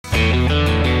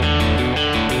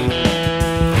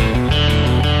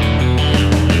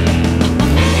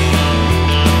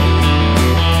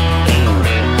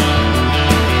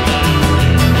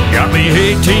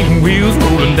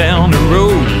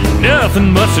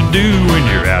nothing much to do when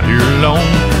you're out here alone.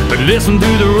 But listen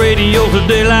to the radio till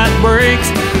daylight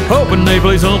breaks, hoping they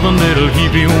play something that'll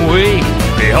keep you awake.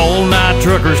 The all-night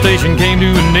trucker station came to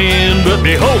an end, but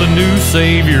behold, a new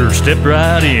savior stepped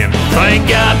right in. Thank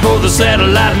God for the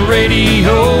satellite and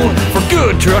radio. For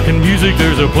good trucking music,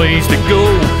 there's a place to go.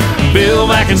 Bill,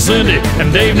 Mac, and Cindy,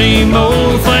 and Dave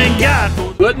Nemo. Thank God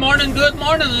for... Good morning,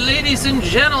 ladies and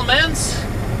gentlemen.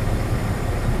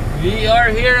 We are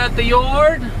here at the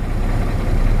yard,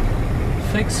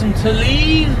 fixing to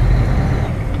leave.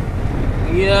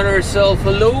 We got ourselves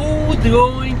a load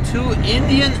going to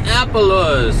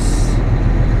Indianapolis,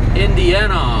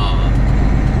 Indiana.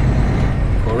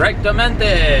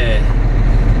 Correctamente.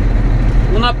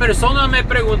 Una persona me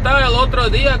preguntaba el otro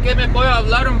día que me puede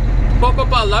hablar un poco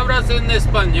palabras en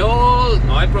español.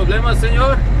 No hay problema,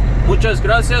 señor. Muchas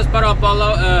gracias para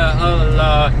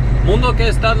al mundo que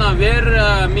están a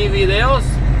ver mis videos.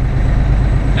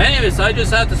 Anyways, I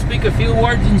just had to speak a few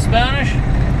words in Spanish.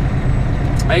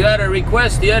 I got a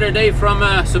request the other day from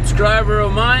a subscriber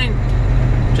of mine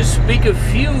to speak a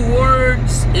few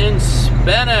words in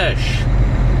Spanish,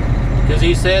 because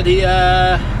he said he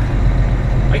I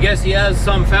guess he has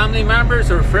some family members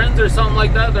or friends or something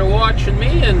like that, they're watching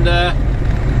me, and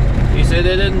he said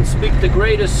they didn't speak the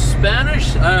greatest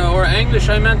Spanish, or English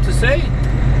I meant to say,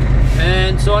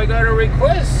 and so I got a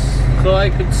request so I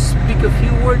could speak a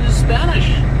few words in Spanish.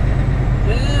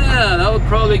 Yeah, that would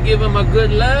probably give him a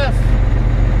good laugh.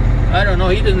 I don't know,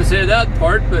 he didn't say that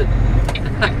part, but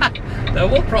that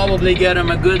will probably get him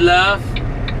a good laugh.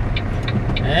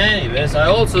 Anyways, I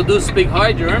also do speak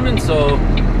High German, so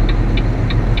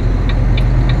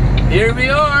here we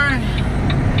are.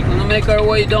 Gonna make our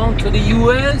way down to the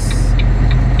US.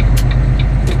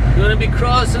 Gonna be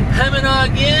crossing Pembina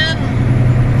again.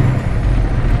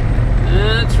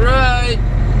 That's right.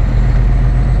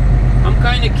 I'm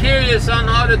kind of curious on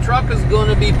how the truck is going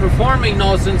to be performing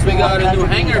now, since we got a new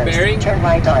hanger bearing. Turn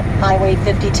right on Highway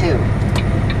 52.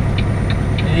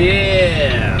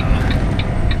 Yeah.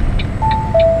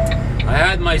 I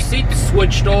had my seat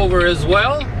switched over as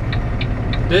well.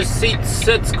 This seat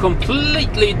sits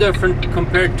completely different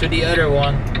compared to the other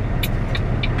one.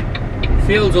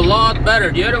 Feels a lot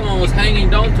better. The other one was hanging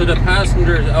down to the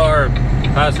passenger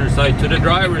side, to the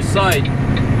driver's side.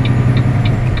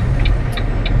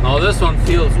 Now this one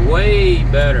feels way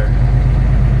better.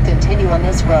 Continue on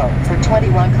this road for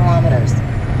 21 kilometers.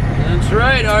 That's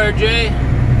right, RJ.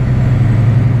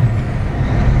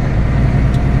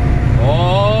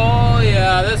 Oh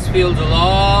yeah, this feels a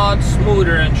lot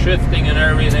smoother and shifting and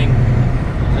everything.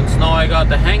 Since now I got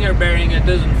the hanger bearing, it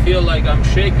doesn't feel like I'm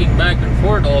shaking back and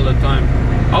forth all the time.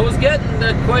 I was getting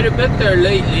that quite a bit there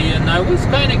lately, and I was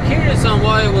kind of curious on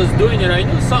why I was doing it. I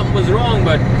knew something was wrong,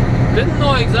 but didn't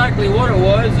know exactly what it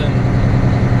was, and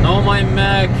now my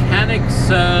mechanics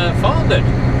found it.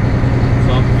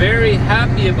 So I'm very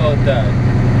happy about that.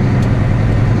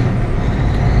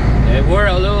 They were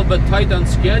a little bit tight on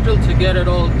schedule to get it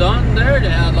all done there. They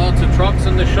had lots of trucks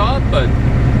in the shop, but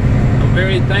I'm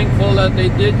very thankful that they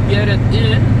did get it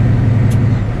in.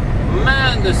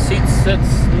 Man, the seat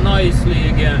sits nicely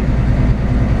again.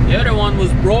 The other one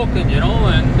was broken, you know,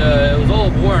 and it was all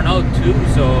worn out too,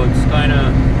 so it's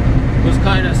was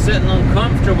kind of sitting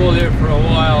uncomfortable here for a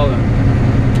while.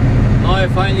 And now I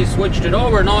finally switched it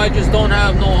over. Now I just don't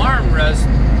have no armrest.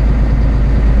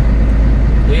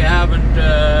 They haven't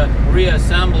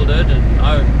reassembled it, and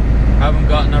I haven't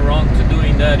gotten around to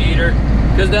doing that either,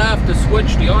 because they have to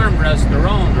switch the armrest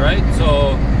around, right?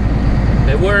 So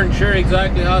they weren't sure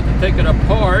exactly how to take it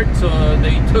apart, so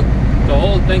they took the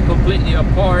whole thing completely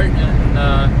apart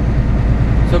and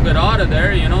took it out of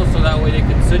there, you know, so that way they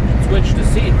could switch the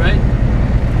seat, right?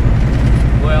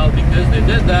 Well, because they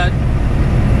did that,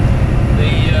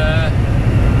 they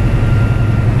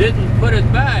didn't put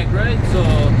it back, right? So,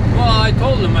 well, I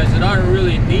told them, I said, I don't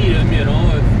really need them, you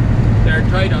know, if they're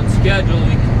tight on schedule,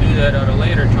 we can do that at a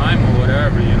later time or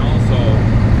whatever, you know. So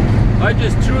I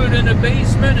just threw it in the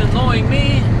basement, and knowing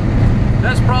me,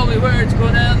 that's probably where it's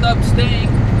going to end up staying.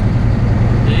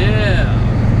 Yeah.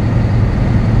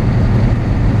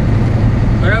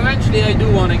 But eventually I do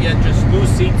want to get just new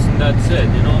seats, and that's it,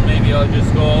 you know. Maybe I'll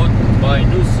just go out and buy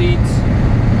new seats,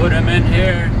 put them in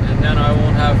here, and then I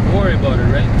won't have to worry about it,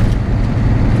 right?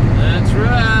 That's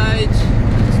right.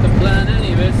 That's the plan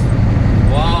anyways.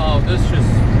 Wow, this is just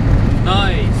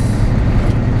nice.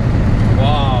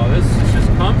 Wow, this is just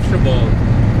comfortable.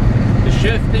 The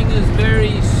shifting is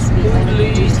very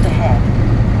smoothly.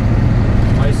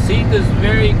 My seat is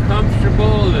very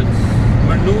comfortable. It's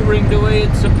maneuvering the way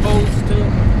it's supposed to.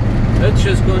 It's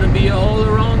just going to be an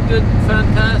all-around good,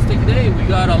 fantastic day. We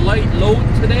got a light load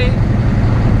today.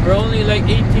 for only like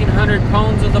 1,800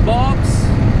 pounds in the box.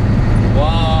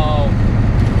 Wow.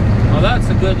 Well, that's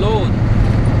a good load.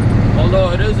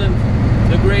 Although it isn't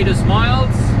the greatest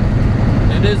miles,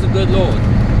 it is a good load.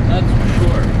 That's for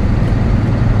sure.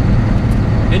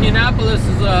 Indianapolis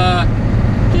is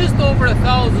just over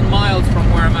 1,000 miles from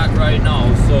where I'm at right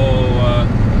now. So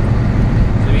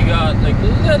we got like a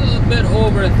little bit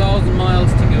over 1,000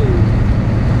 miles to go.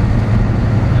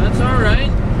 That's all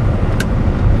right.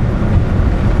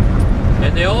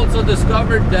 And they also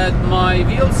discovered that my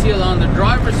wheel seal on the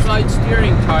driver's side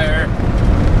steering tire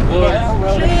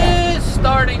was just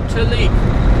starting to leak.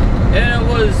 And it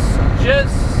was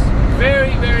just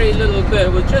very, very little bit.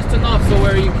 It was just enough so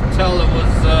where you could tell it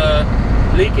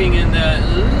was leaking, and that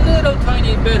little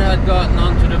tiny bit had gotten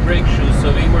onto the brake shoes,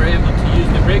 so we were able to use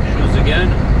the brake shoes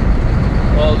again.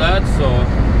 All that, so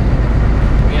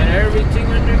we had everything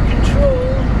under control.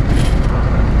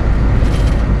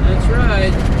 That's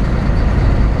right.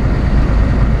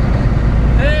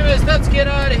 Anyways, let's get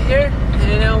out of here,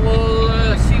 and then we'll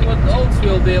see what else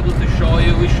we'll be able to show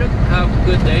you. We should have a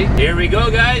good day. Here we go,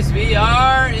 guys. We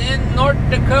are in North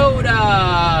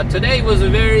Dakota. Today was a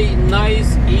very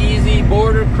nice, easy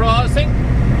border crossing.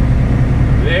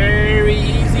 Very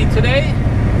easy today.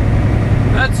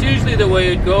 That's usually the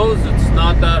way it goes. It's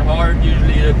not that hard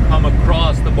usually to come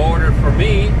across the border for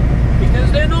me,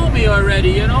 because they know me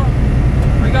already, you know.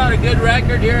 I got a good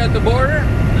record here at the border.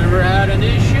 Never had an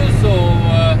issue, so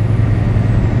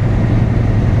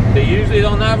they usually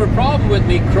don't have a problem with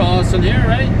me crossing here,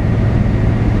 right?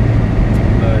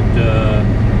 But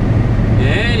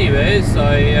anyways,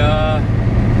 I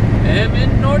am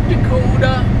in North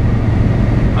Dakota.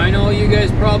 I know you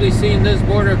guys probably seen this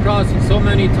border crossing so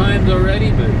many times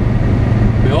already, but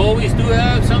we always do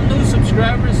have some new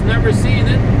subscribers never seen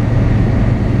it.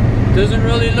 Doesn't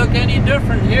really look any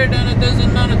different here than it does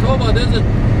in Manitoba, does it?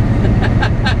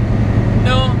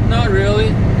 No, not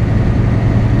really.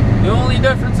 The only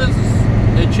difference is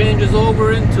it changes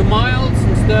over into miles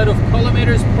instead of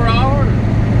kilometers per hour.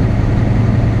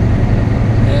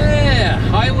 Yeah,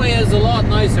 highway is a lot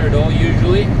nicer though,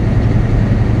 usually.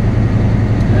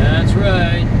 That's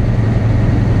right.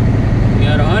 We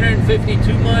got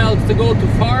 152 miles to go to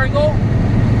Fargo.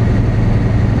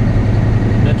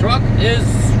 The truck is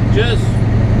just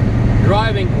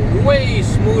driving way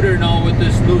smoother now with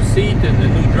this new seat and the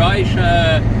new dry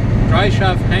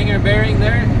shaft hanger bearing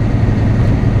there.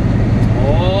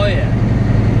 Oh yeah,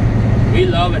 we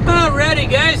love it. Alrighty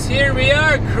guys, here we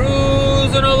are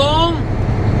cruising along.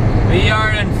 We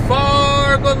are in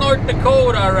Fargo, North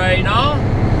Dakota right now.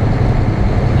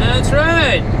 That's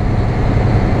right.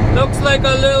 Looks like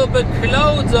a little bit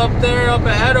clouds up there up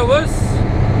ahead of us.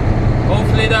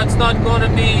 Hopefully that's not going to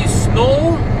be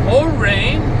snow or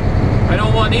rain. I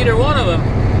don't want either one of them.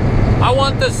 I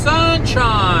want the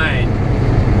sunshine.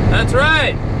 That's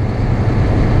right.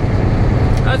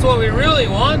 That's what we really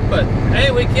want, but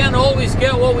hey, we can't always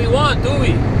get what we want, do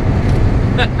we?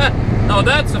 No,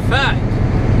 that's a fact.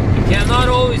 You cannot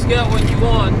always get what you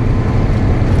want.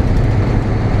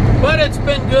 But it's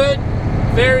been good.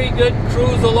 Very good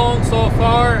cruise along so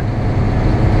far.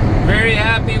 Very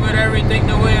happy with everything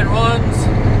the way it runs.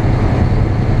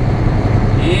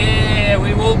 Yeah,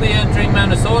 we will be entering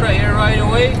Minnesota here right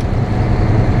away.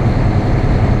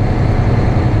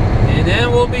 And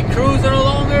then we'll be cruising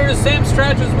along there the same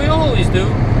stretch as we always do.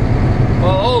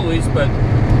 Well, always, but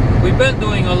we've been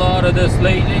doing a lot of this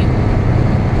lately.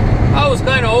 I was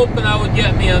kind of hoping I would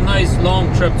get me a nice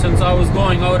long trip since I was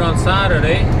going out on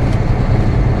Saturday.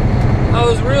 I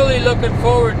was really looking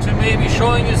forward to maybe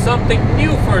showing you something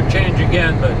new for a change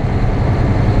again, but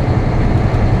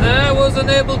I wasn't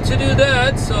able to do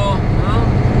that, so well,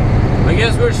 I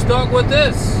guess we're stuck with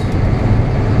this.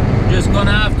 Just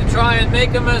gonna have to try and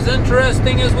make them as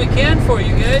interesting as we can for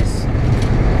you guys.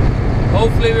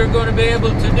 Hopefully we're going to be able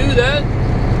to do that.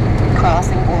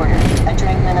 Crossing border,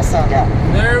 entering Minnesota.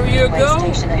 There you go.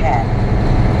 Way station ahead.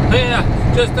 Yeah,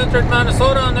 just entered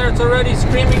Minnesota and there it's already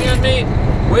screaming at me.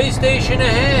 Way station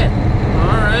ahead.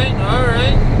 Alright,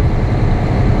 alright.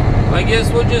 I guess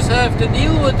we'll just have to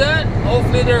deal with that.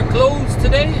 Hopefully they're closed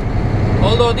today.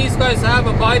 Although these guys have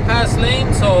a bypass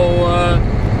lane, so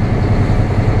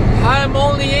I'm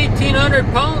only 1,800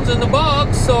 pounds in the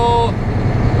box, so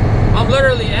I'm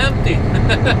literally empty.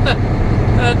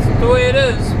 That's the way it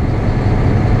is.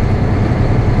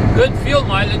 Good fuel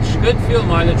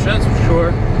mileage, that's for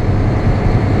sure.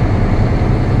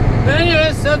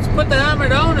 Anyways, let's put the hammer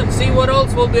down and see what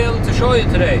else we'll be able to show you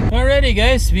today. Alrighty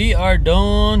guys, we are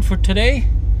done for today.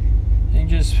 I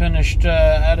just finished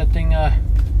editing a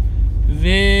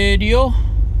video.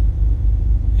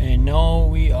 And now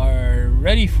we are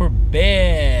ready for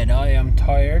bed. I am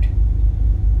tired.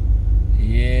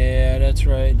 Yeah, that's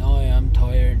right. I am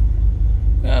tired.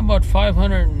 About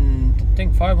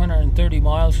 530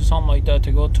 miles or something like that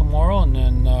to go tomorrow, and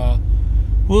then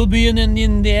we'll be in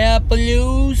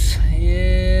Indianapolis.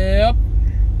 Yep.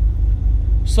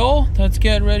 So let's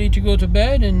get ready to go to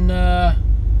bed, and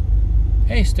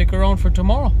hey, stick around for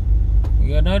tomorrow. We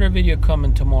got another video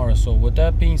coming tomorrow. So with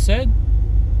that being said,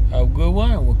 have a good one,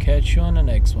 and we'll catch you on the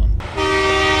next one.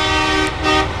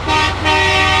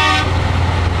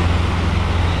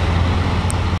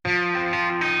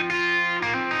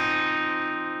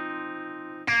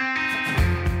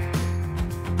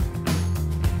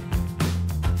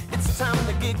 It's time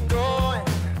to get going.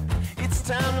 It's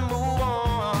time to move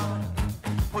on.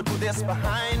 Put this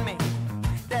behind me.